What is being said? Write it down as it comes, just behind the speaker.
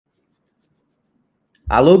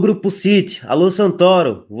Alô, Grupo City, alô,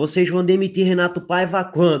 Santoro, vocês vão demitir Renato Paiva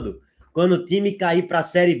quando? Quando o time cair para a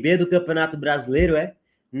Série B do Campeonato Brasileiro, é?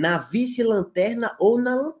 Na vice-lanterna ou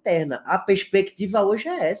na lanterna. A perspectiva hoje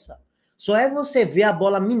é essa. Só é você ver a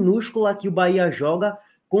bola minúscula que o Bahia joga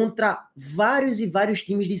contra vários e vários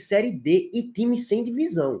times de Série D e times sem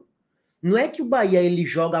divisão. Não é que o Bahia ele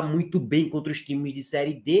joga muito bem contra os times de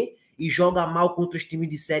Série D e joga mal contra os times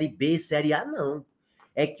de Série B, Série A, não.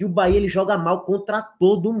 É que o Bahia ele joga mal contra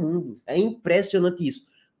todo mundo. É impressionante isso.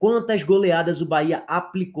 Quantas goleadas o Bahia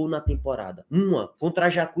aplicou na temporada? Uma, contra a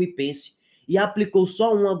Jacuipense. E aplicou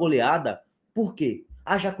só uma goleada. Por quê?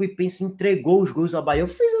 A Jacuipense entregou os gols ao Bahia. Eu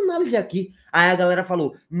fiz análise aqui. Aí a galera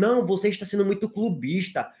falou, não, você está sendo muito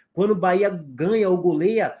clubista. Quando o Bahia ganha ou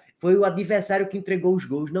goleia, foi o adversário que entregou os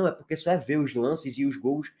gols. Não, é porque só é ver os lances e os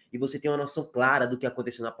gols e você tem uma noção clara do que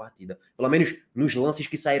aconteceu na partida. Pelo menos nos lances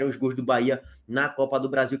que saíram os gols do Bahia na Copa do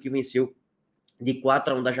Brasil, que venceu de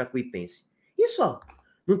 4-1 da Jacuipense. E só.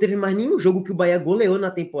 Não teve mais nenhum jogo que o Bahia goleou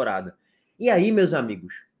na temporada. E aí, meus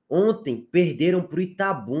amigos, ontem perderam para o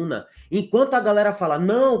Itabuna. Enquanto a galera fala,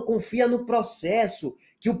 não, confia no processo,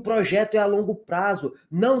 que o projeto é a longo prazo,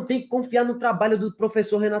 não tem que confiar no trabalho do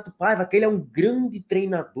professor Renato Paiva, que ele é um grande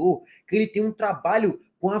treinador, que ele tem um trabalho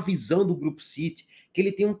com a visão do Grupo City, que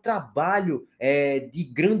ele tem um trabalho de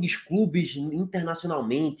grandes clubes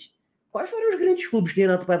internacionalmente. Quais foram os grandes clubes que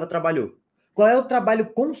Renato Paiva trabalhou? Qual é o trabalho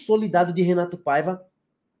consolidado de Renato Paiva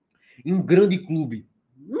em um grande clube?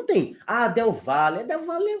 Não tem. Ah, Del Valle. Del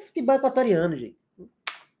Valle é futebol equatoriano, gente.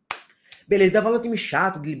 Beleza, Del Valle é um time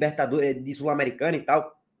chato de Libertadores, de Sul-Americana e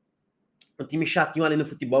tal. Um time chatinho ali no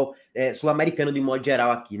futebol sul-americano de modo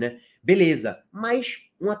geral aqui, né? Beleza. Mas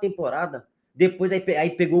uma temporada, depois aí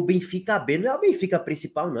pegou o Benfica B. Não é o Benfica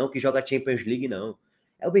principal, não, que joga Champions League, não.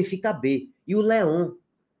 É o Benfica B. E o Leão.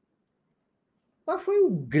 Qual foi o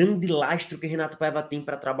grande lastro que Renato Paiva tem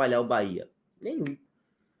para trabalhar o Bahia? Nenhum.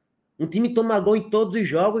 Um time toma gol em todos os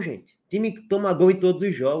jogos, gente. Time que toma gol em todos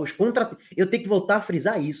os jogos. Eu tenho que voltar a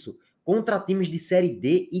frisar isso. Contra times de Série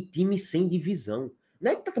D e times sem divisão.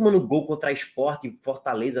 Não é que tá tomando gol contra Sport,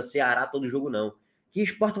 Fortaleza, Ceará, todo jogo, não. Que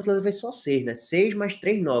Sport e Fortaleza vai só 6, né? 6 mais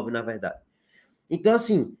 3, 9, na verdade. Então,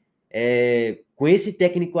 assim, com esse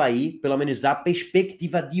técnico aí, pelo menos a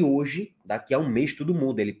perspectiva de hoje, daqui a um mês tudo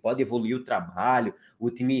muda. Ele pode evoluir o trabalho, o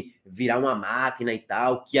time virar uma máquina e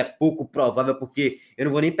tal, que é pouco provável, porque eu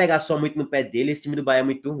não vou nem pegar só muito no pé dele. Esse time do Bahia é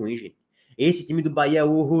muito ruim, gente. Esse time do Bahia é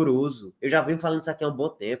horroroso. Eu já venho falando isso aqui há um bom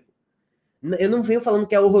tempo. Eu não venho falando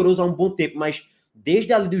que é horroroso há um bom tempo, mas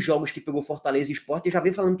desde ali dos jogos que pegou Fortaleza e Sport, eu já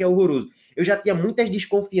venho falando que é horroroso. Eu já tinha muitas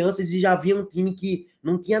desconfianças e já via um time que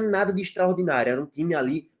não tinha nada de extraordinário. Era um time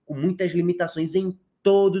ali com muitas limitações em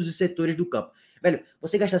todos os setores do campo. Velho,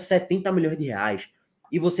 você gasta 70 milhões de reais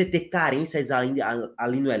e você ter carências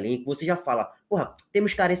ali no elenco, você já fala, porra,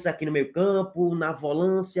 temos carências aqui no meio campo, na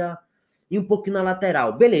volância e um pouquinho na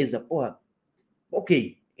lateral. Beleza, porra.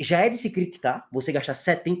 Ok, já é de se criticar você gastar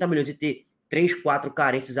 70 milhões e ter 3, 4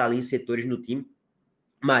 carências ali em setores no time,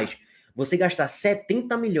 mas você gastar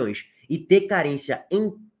 70 milhões e ter carência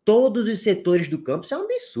em todos os setores do campo, isso é um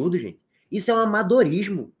absurdo, gente. Isso é um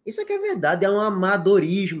amadorismo. Isso aqui é verdade, é um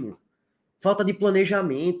amadorismo. Falta de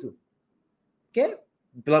planejamento. Que,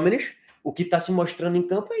 pelo menos, o que está se mostrando em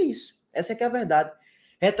campo é isso. Essa aqui é a verdade.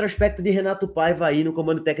 Retrospecto de Renato Paiva aí no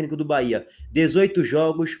comando técnico do Bahia. 18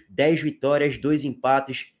 jogos, 10 vitórias, 2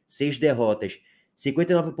 empates, 6 derrotas.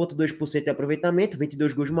 59,2% de aproveitamento,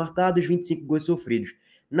 22 gols marcados, 25 gols sofridos.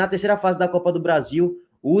 Na terceira fase da Copa do Brasil,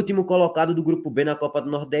 o último colocado do Grupo B na Copa do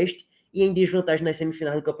Nordeste e em desvantagem nas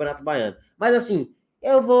semifinais do Campeonato Baiano. Mas assim,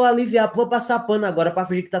 eu vou aliviar, vou passar pano agora para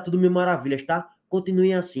fingir que tá tudo mil maravilhas, tá?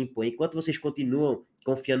 Continuem assim, pô. Enquanto vocês continuam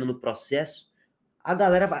confiando no processo, a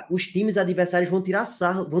galera, os times adversários vão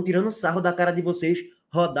tirando sarro da cara de vocês,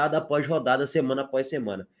 rodada após rodada, semana após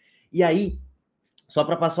semana. E aí, só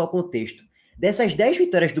para passar o contexto, dessas 10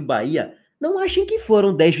 vitórias do Bahia, não achem que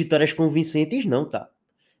foram 10 vitórias convincentes, não, tá?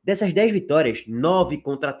 Dessas 10 vitórias, 9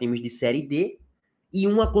 contra times de Série D e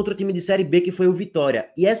uma contra o time de Série B, que foi o Vitória.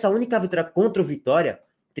 E essa única vitória contra o Vitória,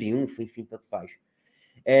 triunfo, enfim, tanto faz,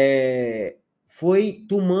 foi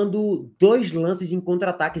tomando 2 lances em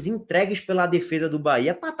contra-ataques entregues pela defesa do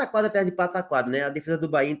Bahia, pataquada atrás de pataquada, né? A defesa do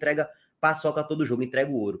Bahia entrega paçoca todo jogo, entrega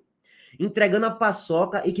o ouro. Entregando a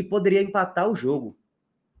paçoca e que poderia empatar o jogo.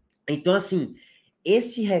 Então, assim,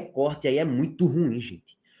 esse recorte aí é muito ruim,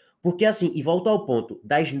 gente. Porque, assim, e volto ao ponto,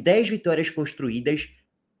 das 10 vitórias construídas,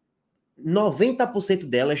 90%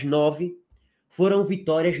 delas, 9, foram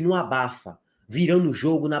vitórias no abafa, virando o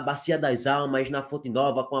jogo na Bacia das Almas, na Fonte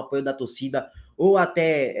Nova, com apoio da torcida, ou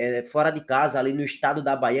até fora de casa, ali no estado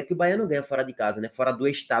da Bahia, que o Bahia não ganha fora de casa, né? Fora do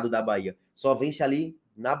estado da Bahia. Só vence ali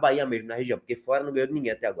na Bahia mesmo, na região, porque fora não ganhou de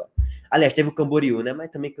ninguém até agora. Aliás, teve o Camboriú, né? Mas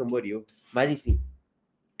também Camboriú. Mas enfim.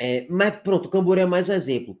 Mas pronto, o Camboriú é mais um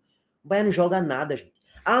exemplo. O Bahia não joga nada, gente.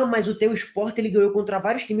 Ah, mas o teu Sport ele ganhou contra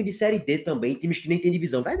vários times de Série D também, times que nem tem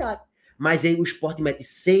divisão, verdade. Mas aí o Sport mete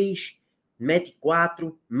 6, mete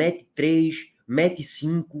 4, mete 3, mete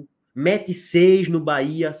 5, mete 6 no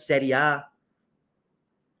Bahia, Série A.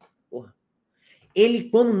 Porra. Ele,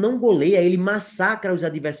 quando não goleia, ele massacra os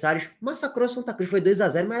adversários. Massacrou o Santa Cruz, foi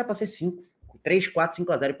 2-0, mas era para ser 5. 3, 4,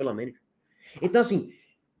 5-0 pelo menos. Então, assim,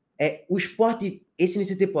 o Sport, esse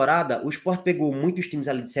início de temporada, o Sport pegou muitos times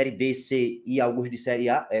ali de Série D, C e alguns de Série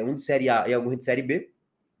A, um de Série A e alguns de Série B.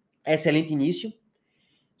 Excelente início.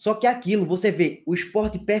 Só que aquilo, você vê o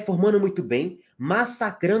Sport performando muito bem,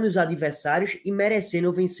 massacrando os adversários e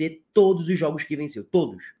merecendo vencer todos os jogos que venceu.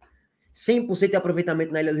 Todos. 100% de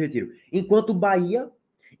aproveitamento na Ilha do Retiro. Enquanto o Bahia,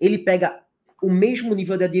 ele pega o mesmo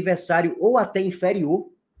nível de adversário ou até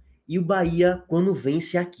inferior, e o Bahia, quando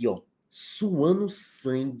vence aqui, ó, suando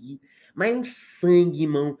sangue, mas um sangue,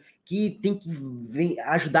 irmão, que tem que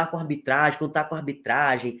ajudar com a arbitragem, contar com a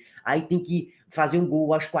arbitragem, aí tem que fazer um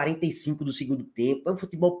gol aos 45 do segundo tempo. É um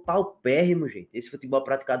futebol paupérrimo, gente, esse futebol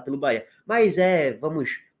praticado pelo Bahia. Mas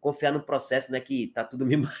vamos confiar no processo, né, que tá tudo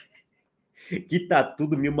mil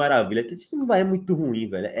maravilha. Esse time do Bahia é muito ruim,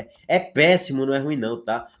 velho. É péssimo, não é ruim não,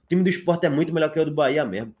 tá? O time do Sport é muito melhor que o do Bahia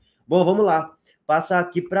mesmo. Bom, vamos lá. Passar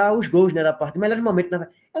aqui para os gols, né, da parte. Melhores momentos,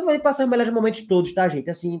 eu vou passar os melhores momentos todos, tá, gente?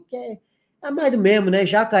 Assim, porque é mais do mesmo, né?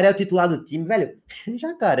 Jacaré é o titular do time, velho.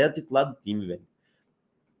 Jacaré é o titular do time, velho.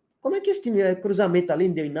 Como é que esse time, cruzamento ali,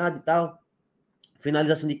 não deu em nada e tal.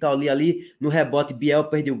 Finalização de Cauli ali, no rebote, Biel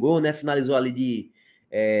perdeu o gol, né? Finalizou ali de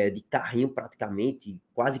carrinho praticamente,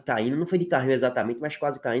 quase caindo. Não foi de carrinho exatamente, mas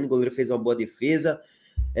quase caindo. O goleiro fez uma boa defesa.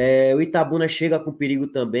 O Itabuna chega com perigo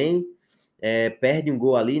também. Perde um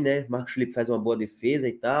gol ali, né? Marcos Felipe faz uma boa defesa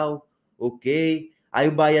e tal. Ok. Aí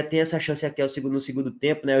o Bahia tem essa chance aqui no segundo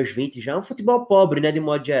tempo, né? Os 20 já. É um futebol pobre, né? De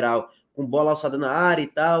modo geral. Com bola alçada na área e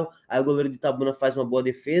tal. Aí o goleiro de Itabuna faz uma boa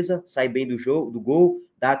defesa, sai bem do gol,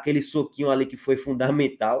 dá aquele soquinho ali que foi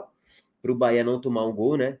fundamental para o Bahia não tomar um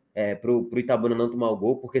gol, né? Pro Itabuna não tomar o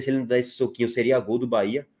gol, porque se ele não der esse soquinho, seria gol do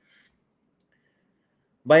Bahia.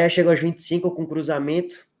 Bahia chega aos 25 com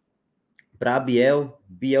cruzamento para Biel.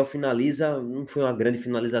 Biel finaliza, não foi uma grande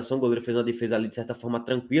finalização, o goleiro fez uma defesa ali de certa forma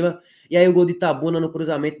tranquila. E aí o gol de Itabuna no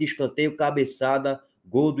cruzamento de escanteio, cabeçada,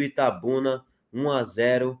 gol do Itabuna,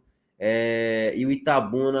 1-0. E o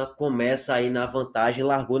Itabuna começa aí na vantagem,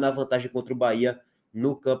 largou na vantagem contra o Bahia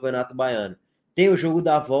no Campeonato Baiano. Tem o jogo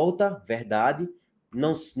da volta, verdade.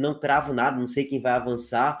 Não cravo nada, não sei quem vai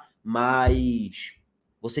avançar, mas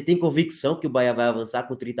você tem convicção que o Bahia vai avançar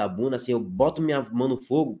contra o Itabuna? Assim, eu boto minha mão no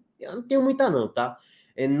fogo. Eu não tenho muita não, tá?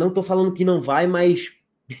 Não tô falando que não vai, mas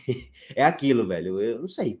é aquilo, velho. Eu não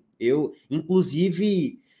sei.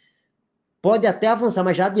 Inclusive, pode até avançar,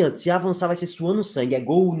 mas já adianta. Se avançar, vai ser suando sangue. É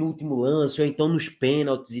gol no último lance, ou então nos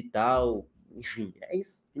pênaltis e tal. Enfim, é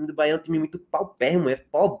isso. O time do Bahia é um time muito paupérrimo, é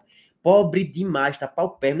pobre demais, tá?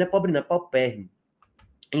 Paupérrimo, não é pobre não, é paupérrimo.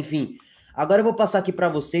 Enfim, agora eu vou passar aqui para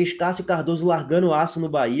vocês, Cássio Cardoso largando aço no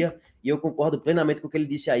Bahia, e eu concordo plenamente com o que ele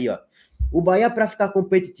disse aí, ó. O Bahia, para ficar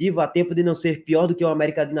competitivo, a tempo de não ser pior do que o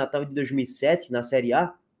América de Natal de 2007, na Série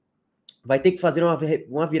A, vai ter que fazer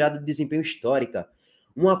uma virada de desempenho histórica.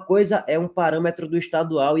 Uma coisa é um parâmetro do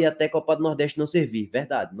estadual e até Copa do Nordeste não servir.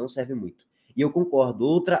 Verdade, não serve muito. E eu concordo.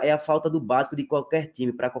 Outra é a falta do básico de qualquer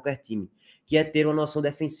time, para qualquer time, que é ter uma noção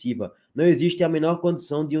defensiva. Não existe a menor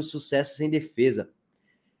condição de um sucesso sem defesa.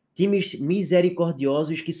 Times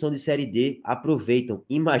misericordiosos que são de Série D aproveitam.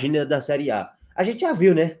 Imagina da Série A. A gente já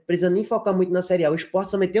viu, né? Precisa nem focar muito na Série A. O Sport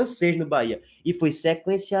só meteu 6 no Bahia. E foi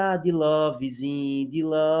sequência de lovezinho, de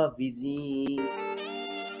lovezinho.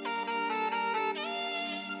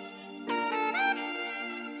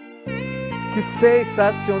 Que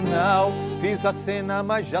sensacional, fiz a cena,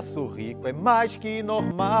 mas já sou rico, é mais que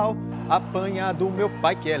normal. Apanha do meu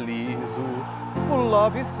pai que é liso, o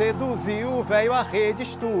love seduziu o velho a rede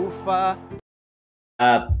estufa.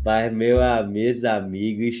 Rapaz, meus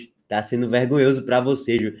amigos, tá sendo vergonhoso pra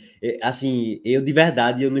vocês, viu? Assim, eu de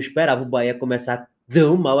verdade, eu não esperava o Bahia começar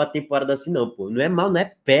tão mal a temporada assim não, pô. Não é mal, não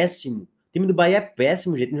é péssimo. O time do Bahia é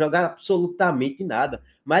péssimo, gente, não joga absolutamente nada.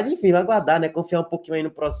 Mas enfim, vai aguardar, né? Confiar um pouquinho aí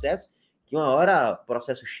no processo, que uma hora o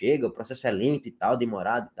processo chega, o processo é lento e tal,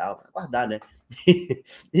 demorado e tal. Vai aguardar, né?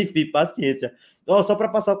 Enfim, paciência. Só para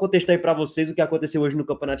passar o contexto aí para vocês, o que aconteceu hoje no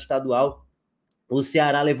Campeonato Estadual, o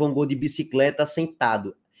Ceará levou um gol de bicicleta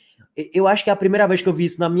sentado. Eu acho que é a primeira vez que eu vi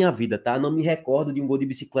isso na minha vida, tá? Não me recordo de um gol de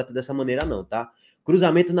bicicleta dessa maneira, não, tá?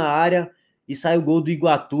 Cruzamento na área e sai o gol do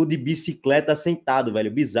Iguatu de bicicleta sentado, velho.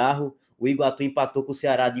 Bizarro. o Iguatu empatou com o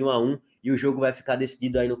Ceará de 1-1 e o jogo vai ficar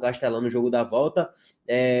decidido aí no Castelão, no jogo da volta.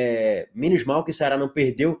 Menos mal que o Ceará não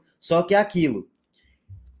perdeu, só que é aquilo.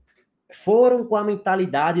 Foram com a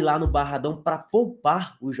mentalidade lá no Barradão para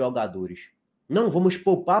poupar os jogadores. Não, vamos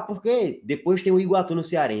poupar porque depois tem o Iguatu no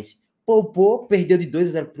Cearense. Poupou, perdeu de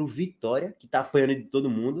 2-0 para o Vitória, que tá apanhando de todo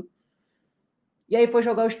mundo. E aí foi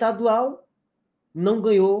jogar o estadual, não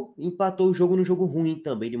ganhou, empatou o jogo no jogo ruim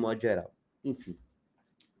também, de modo geral. Enfim,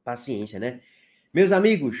 paciência, né? Meus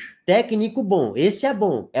amigos, técnico bom, esse é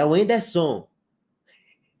bom, é o Anderson.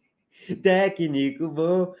 Técnico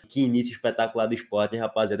bom. Que início espetacular do esporte, hein,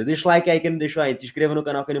 rapaziada? Deixa o like aí quem não deixou ainda, se inscreva no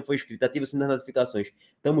canal quem não for inscrito, ativa o sininho das notificações.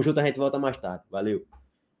 Tamo junto, a gente volta mais tarde. Valeu!